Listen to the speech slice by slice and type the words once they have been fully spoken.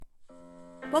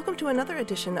Welcome to another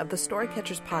edition of the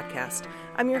Storycatchers podcast.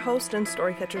 I'm your host and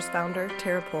Storycatchers founder,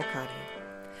 Tara Polcotti.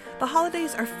 The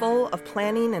holidays are full of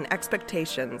planning and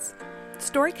expectations.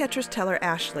 Storycatchers teller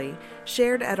Ashley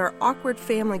shared at our Awkward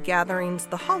Family Gatherings,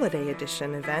 the Holiday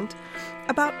Edition event,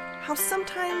 about how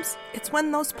sometimes it's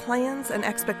when those plans and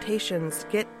expectations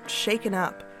get shaken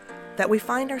up that we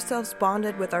find ourselves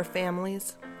bonded with our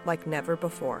families like never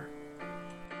before.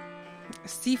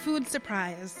 Seafood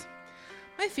surprise.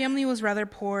 My family was rather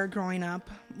poor growing up,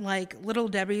 like Little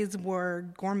Debbie's were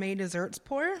gourmet desserts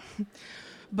poor.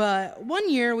 But one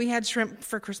year we had shrimp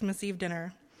for Christmas Eve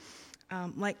dinner,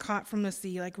 like caught from the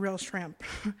sea, like real shrimp.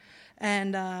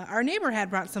 And our neighbor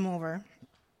had brought some over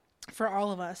for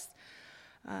all of us.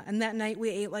 And that night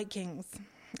we ate like kings.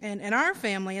 And in our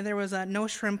family, there was a no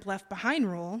shrimp left behind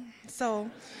rule. So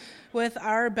with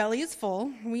our bellies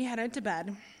full, we headed to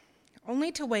bed,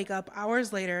 only to wake up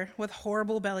hours later with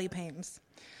horrible belly pains.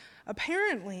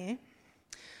 Apparently,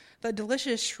 the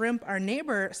delicious shrimp our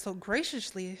neighbor so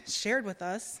graciously shared with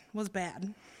us was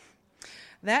bad.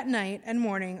 That night and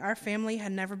morning, our family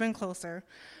had never been closer.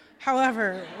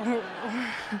 However,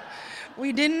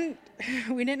 we didn't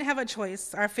have a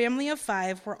choice. Our family of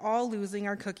 5 were all losing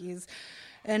our cookies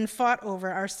and fought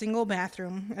over our single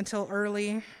bathroom until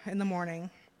early in the morning,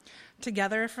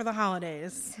 together for the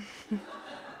holidays.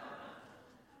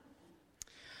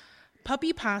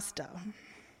 Puppy pasta.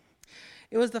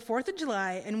 It was the 4th of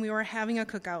July, and we were having a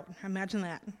cookout. Imagine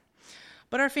that.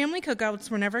 But our family cookouts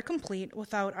were never complete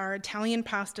without our Italian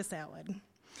pasta salad.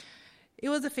 It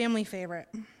was a family favorite.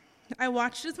 I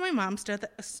watched as my mom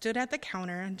stood at the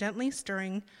counter, gently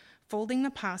stirring, folding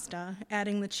the pasta,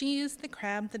 adding the cheese, the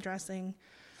crab, the dressing.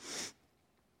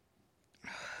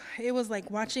 It was like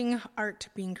watching art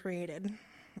being created.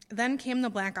 Then came the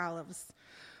black olives.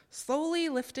 Slowly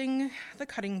lifting the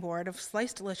cutting board of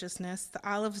sliced deliciousness, the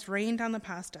olives rained on the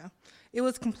pasta. It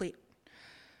was complete.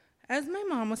 As my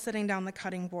mom was setting down the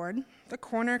cutting board, the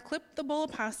corner clipped the bowl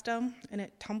of pasta, and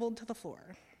it tumbled to the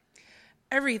floor.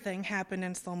 Everything happened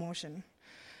in slow motion.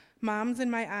 Mom's and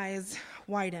my eyes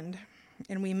widened,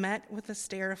 and we met with a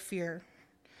stare of fear.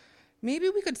 Maybe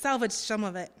we could salvage some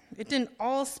of it. It didn't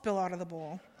all spill out of the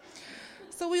bowl.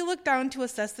 So we looked down to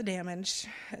assess the damage,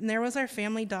 and there was our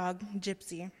family dog,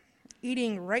 Gypsy,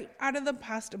 eating right out of the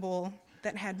pasta bowl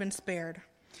that had been spared.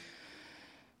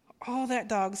 All that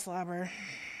dog slobber.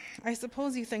 I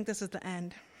suppose you think this is the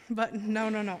end, but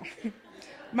no.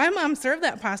 My mom served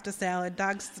that pasta salad,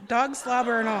 dog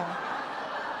slobber and all.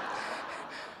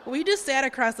 We just sat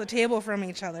across the table from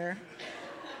each other,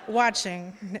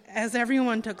 watching as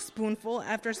everyone took spoonful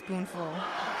after spoonful.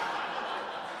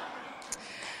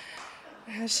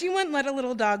 She wouldn't let a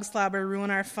little dog slobber ruin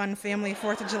our fun family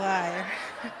 4th of July.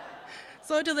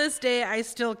 So to this day, I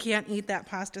still can't eat that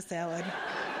pasta salad.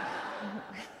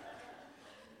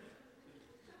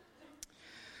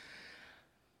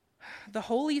 The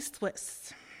Holy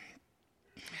Swiss.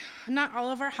 Not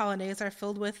all of our holidays are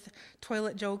filled with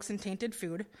toilet jokes and tainted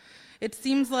food. It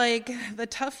seems like the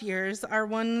tough years are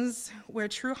ones where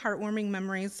true heartwarming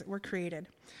memories were created.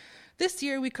 This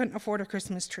year, we couldn't afford a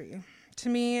Christmas tree. To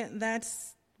me,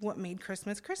 that's what made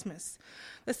Christmas Christmas.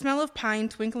 The smell of pine,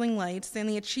 twinkling lights, and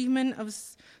the achievement of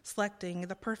selecting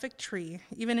the perfect tree,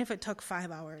 even if it took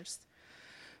 5 hours.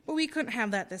 But we couldn't have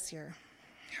that this year.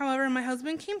 However, my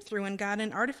husband came through and got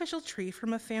an artificial tree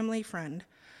from a family friend.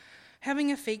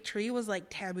 Having a fake tree was like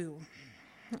taboo.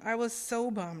 I was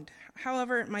so bummed.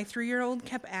 However, my 3-year-old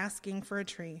kept asking for a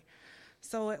tree,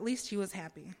 so at least he was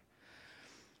happy.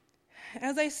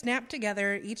 As I snapped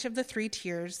together each of the 3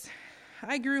 tiers,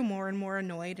 I grew more and more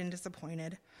annoyed and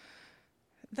disappointed.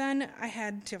 Then I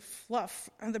had to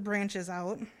fluff the branches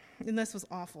out, and this was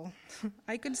awful.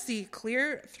 I could see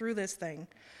clear through this thing.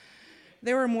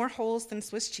 There were more holes than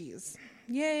Swiss cheese.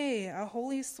 Yay, a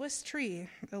holy Swiss tree.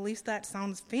 At least that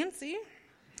sounds fancy.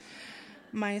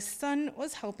 My son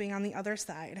was helping on the other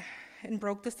side and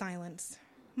broke the silence.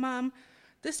 Mom,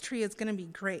 this tree is going to be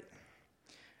great.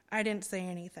 I didn't say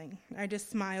anything. I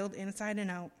just smiled inside and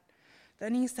out.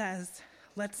 Then he says,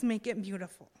 let's make it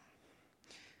beautiful.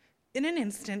 In an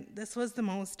instant, this was the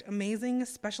most amazing,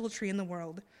 special tree in the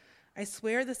world. I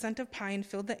swear the scent of pine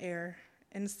filled the air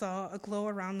and saw a glow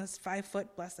around this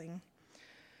 5-foot blessing.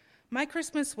 My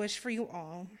Christmas wish for you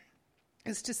all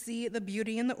is to see the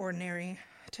beauty in the ordinary,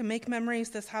 to make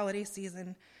memories this holiday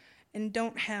season, and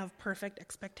don't have perfect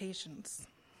expectations.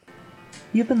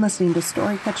 You've been listening to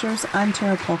Storycatchers. I'm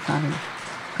Tara Polcotti.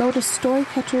 Go to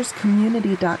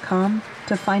storycatcherscommunity.com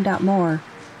to find out more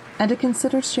and to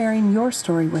consider sharing your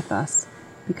story with us,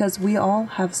 because we all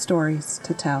have stories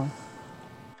to tell.